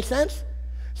 Does that make sense?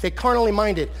 Say carnally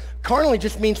minded. Carnally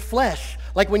just means flesh.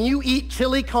 Like when you eat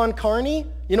chili con carne,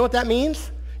 you know what that means?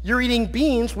 You're eating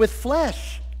beans with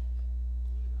flesh.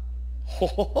 Ho,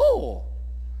 ho, ho.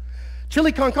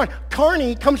 Chili con carne.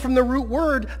 Carne comes from the root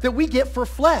word that we get for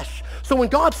flesh. So when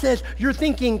God says you're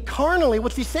thinking carnally,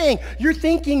 what's he saying? You're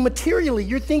thinking materially.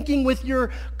 You're thinking with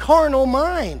your carnal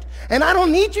mind. And I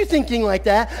don't need you thinking like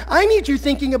that. I need you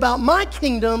thinking about my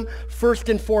kingdom first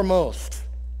and foremost.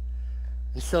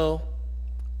 And so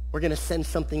we're going to send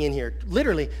something in here,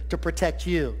 literally to protect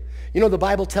you. You know, the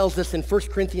Bible tells us in 1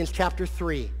 Corinthians chapter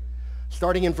 3,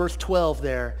 starting in verse 12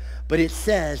 there, but it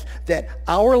says that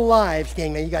our lives,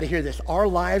 gang, man, you got to hear this. Our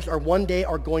lives are one day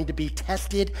are going to be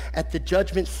tested at the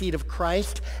judgment seat of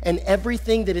Christ, and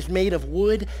everything that is made of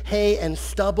wood, hay, and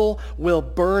stubble will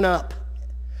burn up.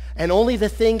 And only the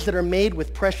things that are made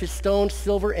with precious stones,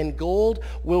 silver, and gold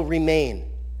will remain.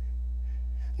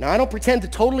 Now, I don't pretend to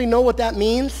totally know what that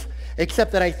means,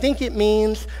 except that I think it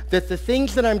means that the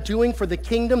things that I'm doing for the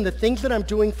kingdom, the things that I'm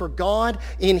doing for God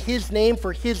in his name,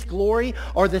 for his glory,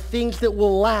 are the things that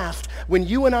will last. When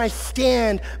you and I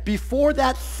stand before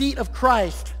that seat of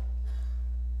Christ,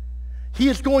 he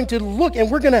is going to look,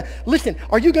 and we're going to, listen,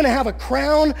 are you going to have a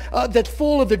crown that's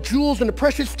full of the jewels and the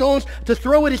precious stones to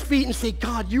throw at his feet and say,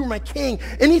 God, you are my king.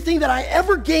 Anything that I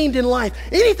ever gained in life,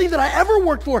 anything that I ever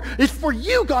worked for is for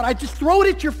you, God. I just throw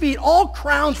it at your feet, all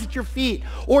crowns at your feet.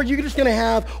 Or you're just going to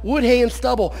have wood, hay, and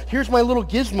stubble. Here's my little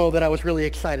gizmo that I was really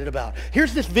excited about.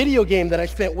 Here's this video game that I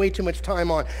spent way too much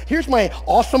time on. Here's my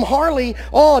awesome Harley.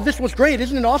 Oh, this was great.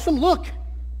 Isn't it awesome? Look,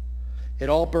 it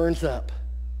all burns up.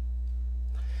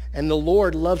 And the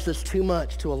Lord loves us too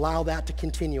much to allow that to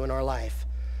continue in our life.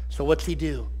 So what's he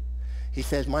do? He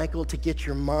says, Michael, to get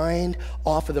your mind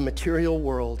off of the material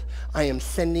world, I am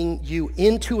sending you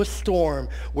into a storm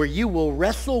where you will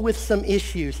wrestle with some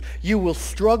issues. You will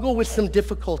struggle with some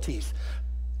difficulties.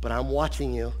 But I'm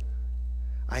watching you.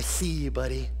 I see you,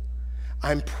 buddy.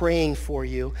 I'm praying for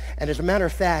you. And as a matter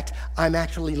of fact, I'm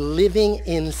actually living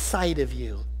inside of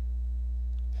you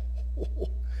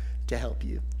to help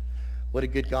you. What a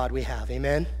good God we have,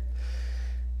 amen?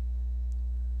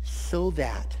 So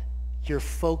that your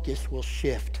focus will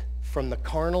shift from the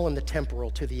carnal and the temporal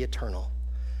to the eternal.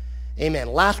 Amen.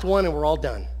 Last one and we're all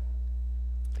done.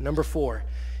 Number 4,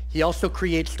 he also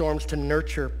creates storms to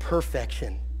nurture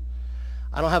perfection.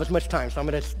 I don't have as much time, so I'm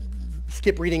going to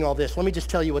skip reading all this. Let me just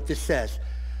tell you what this says.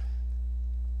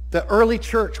 The early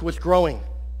church was growing.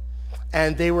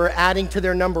 And they were adding to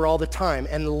their number all the time.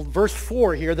 And verse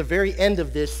 4 here, the very end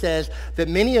of this, says that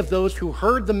many of those who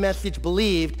heard the message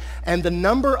believed, and the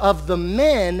number of the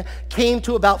men came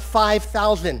to about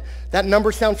 5,000. That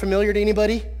number sound familiar to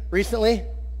anybody recently?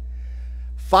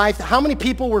 How many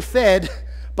people were fed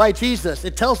by Jesus?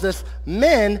 It tells us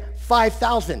men,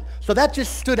 5,000. So that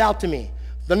just stood out to me.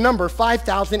 The number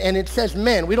 5,000, and it says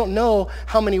men. We don't know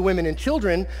how many women and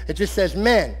children. It just says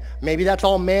men. Maybe that's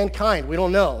all mankind. We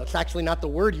don't know. It's actually not the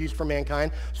word used for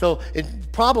mankind. So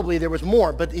probably there was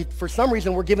more. But for some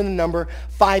reason, we're given the number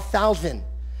 5,000.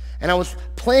 And I was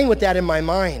playing with that in my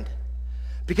mind.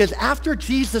 Because after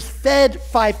Jesus fed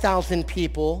 5,000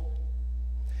 people,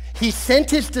 he sent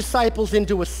his disciples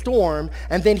into a storm,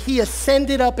 and then he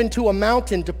ascended up into a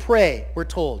mountain to pray, we're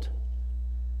told.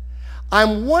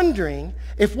 I'm wondering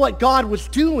if what God was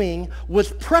doing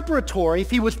was preparatory, if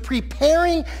he was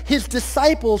preparing his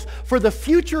disciples for the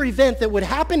future event that would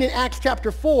happen in Acts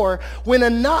chapter 4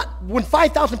 when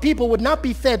 5,000 people would not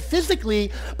be fed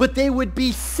physically, but they would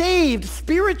be saved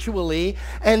spiritually,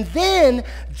 and then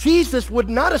Jesus would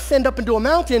not ascend up into a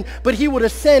mountain, but he would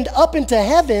ascend up into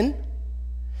heaven.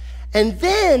 And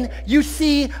then you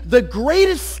see the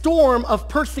greatest storm of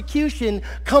persecution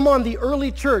come on the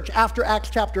early church after Acts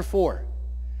chapter 4.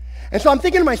 And so I'm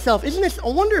thinking to myself, I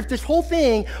wonder if this whole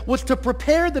thing was to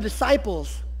prepare the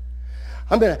disciples.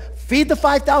 I'm going to feed the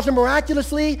 5,000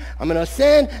 miraculously, I'm going to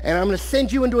ascend, and I'm going to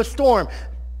send you into a storm.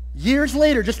 Years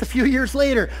later, just a few years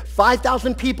later,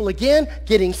 5,000 people again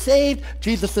getting saved.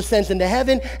 Jesus ascends into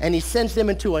heaven, and he sends them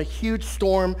into a huge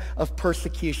storm of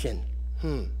persecution.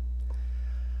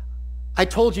 I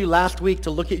told you last week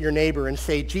to look at your neighbor and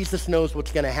say, Jesus knows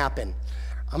what's going to happen.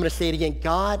 I'm going to say it again.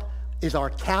 God is our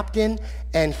captain,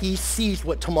 and he sees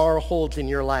what tomorrow holds in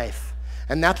your life.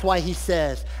 And that's why he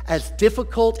says, as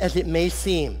difficult as it may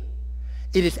seem,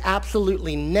 it is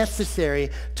absolutely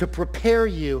necessary to prepare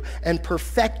you and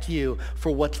perfect you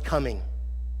for what's coming.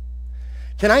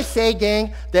 Can I say,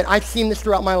 gang, that I've seen this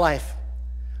throughout my life?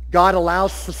 God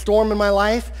allows the storm in my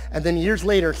life, and then years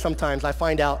later, sometimes I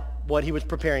find out what he was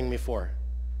preparing me for.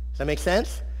 Does that make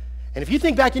sense? And if you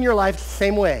think back in your life,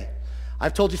 same way.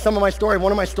 I've told you some of my story.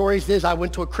 One of my stories is I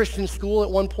went to a Christian school at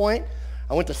one point.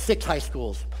 I went to 6 high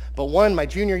schools. But my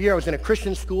junior year, I was in a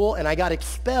Christian school, and I got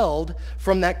expelled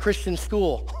from that Christian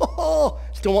school.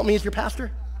 Still want me as your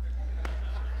pastor?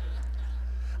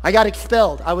 I got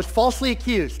expelled. I was falsely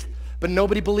accused, but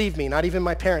nobody believed me, not even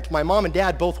my parents. My mom and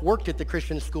dad both worked at the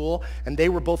Christian school, and they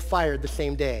were both fired the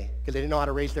same day because they didn't know how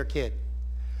to raise their kid.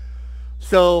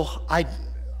 So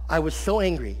I was so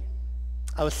angry.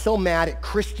 I was so mad at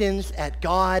Christians, at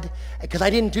God, because I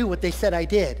didn't do what they said I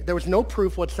did. There was no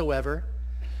proof whatsoever.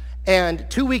 And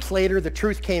 2 weeks later, the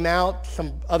truth came out.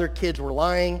 Some other kids were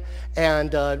lying,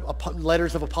 and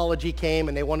letters of apology came,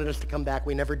 and they wanted us to come back.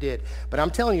 We never did. But I'm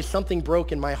telling you, something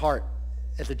broke in my heart.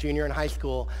 As a junior in high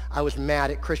school, I was mad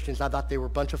at Christians. I thought they were a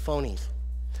bunch of phonies.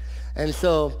 And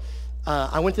so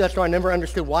I went through that store. I never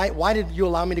understood why did you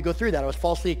allow me to go through that? I was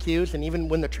falsely accused, and even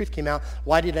when the truth came out,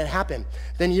 why did that happen?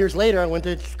 Then years later, I went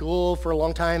to school for a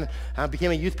long time. I became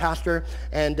a youth pastor,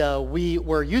 and we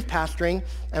were youth pastoring,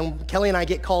 and Kelly and I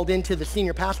get called into the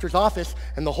senior pastor's office,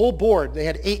 and the whole board, they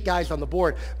had 8 guys on the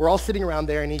board, we're all sitting around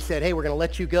there, and he said, hey, we're going to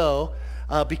let you go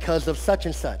because of such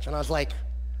and such. And I was like,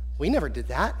 we never did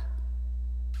that.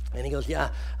 And he goes, yeah,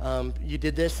 you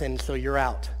did this, and so you're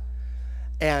out.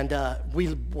 And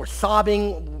we were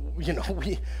sobbing. You know,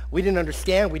 we didn't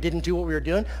understand. We didn't do what we were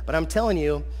doing. But I'm telling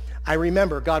you, I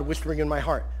remember God whispering in my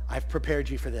heart, I've prepared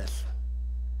you for this.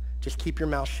 Just keep your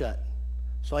mouth shut.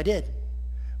 So I did.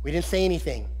 We didn't say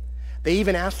anything. They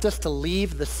even asked us to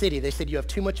leave the city. They said, you have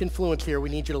too much influence here. We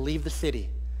need you to leave the city.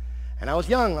 And I was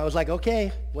young. I was like,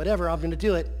 okay, whatever, I'm going to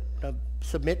do it. I'm going to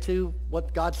submit to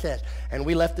what God says. And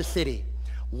we left the city.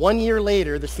 1 year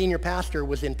later, the senior pastor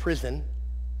was in prison.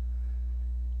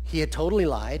 He had totally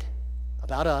lied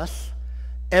about us.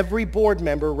 Every board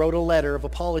member wrote a letter of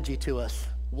apology to us.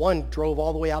 One drove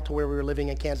all the way out to where we were living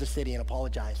in Kansas City and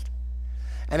apologized.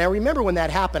 And I remember when that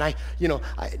happened,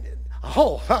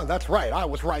 that's right, I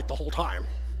was right the whole time.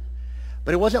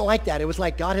 But it wasn't like that. It was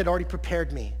like God had already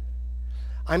prepared me.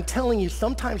 I'm telling you,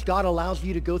 sometimes God allows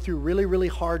you to go through really, really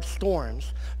hard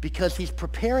storms because he's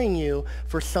preparing you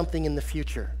for something in the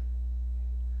future.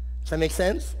 Does that make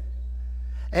sense?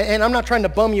 And I'm not trying to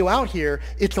bum you out here.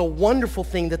 It's a wonderful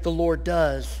thing that the Lord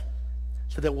does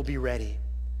so that we'll be ready.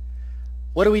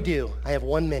 What do? I have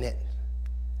 1 minute.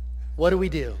 What do we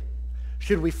do?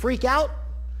 Should we freak out?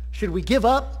 Should we give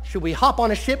up? Should we hop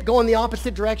on a ship, go in the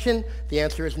opposite direction? The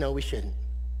answer is no, we shouldn't.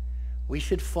 We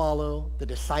should follow the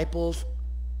disciples'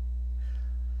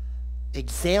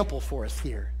 example for us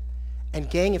here. And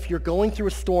gang, if you're going through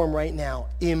a storm right now,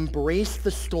 embrace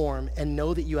the storm and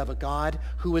know that you have a God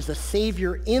who is a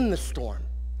savior in the storm.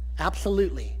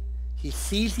 Absolutely. He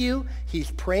sees you. He's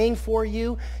praying for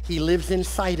you. He lives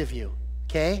inside of you.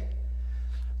 Okay?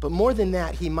 But more than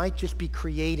that, he might just be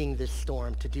creating this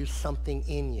storm to do something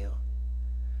in you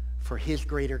for his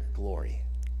greater glory.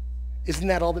 Isn't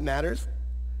that all that matters?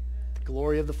 The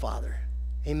glory of the Father.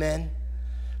 Amen?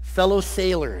 Fellow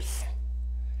sailors,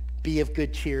 be of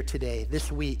good cheer today,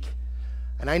 this week.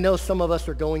 And I know some of us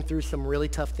are going through some really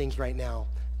tough things right now.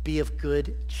 Be of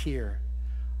good cheer.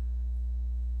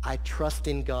 I trust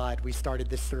in God. We started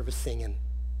this service singing.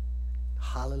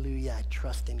 Hallelujah, I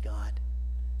trust in God.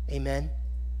 Amen.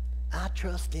 I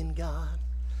trust in God,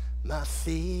 my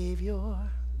Savior,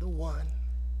 the one.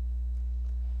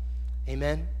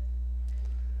 Amen.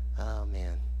 Oh,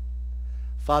 man.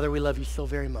 Father, we love you so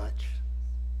very much.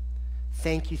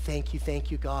 Thank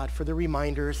you, God, for the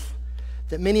reminders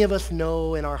that many of us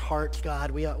know in our hearts,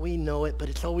 God. We know it, but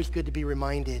it's always good to be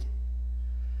reminded.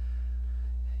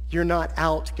 You're not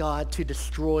out, God, to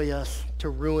destroy us, to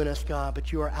ruin us, God,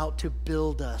 but you are out to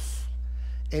build us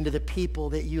into the people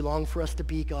that you long for us to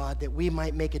be, God, that we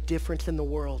might make a difference in the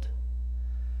world.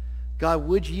 God,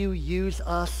 would you use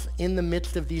us in the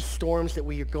midst of these storms that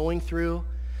we are going through?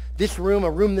 This room,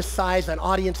 a room this size, an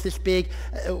audience this big,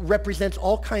 represents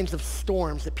all kinds of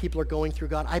storms that people are going through,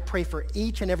 God. I pray for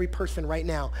each and every person right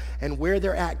now, and where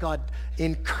they're at, God,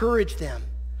 encourage them.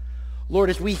 Lord,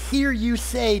 as we hear you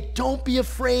say, don't be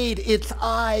afraid, it's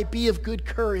I, be of good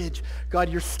courage. God,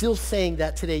 you're still saying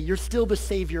that today. You're still the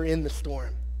Savior in the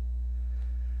storm.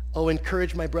 Oh,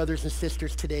 encourage my brothers and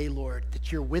sisters today, Lord, that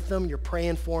you're with them, you're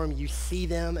praying for them, you see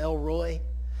them, El Roy.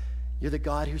 You're the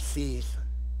God who sees.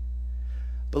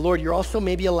 But Lord, you're also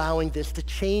maybe allowing this to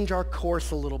change our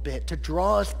course a little bit, to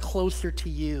draw us closer to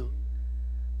you,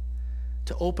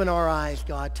 to open our eyes,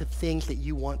 God, to things that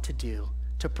you want to do,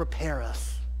 to prepare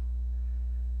us.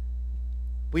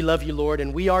 We love you, Lord,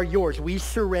 and we are yours. We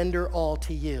surrender all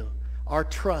to you. Our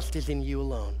trust is in you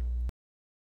alone.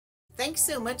 Thanks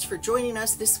so much for joining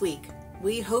us this week.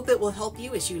 We hope it will help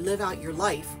you as you live out your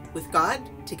life with God,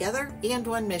 together, and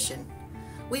on mission.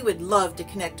 We would love to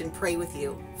connect and pray with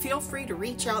you. Feel free to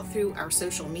reach out through our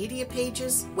social media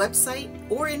pages, website,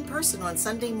 or in person on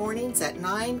Sunday mornings at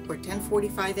 9 or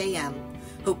 10:45 a.m.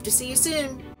 Hope to see you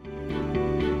soon.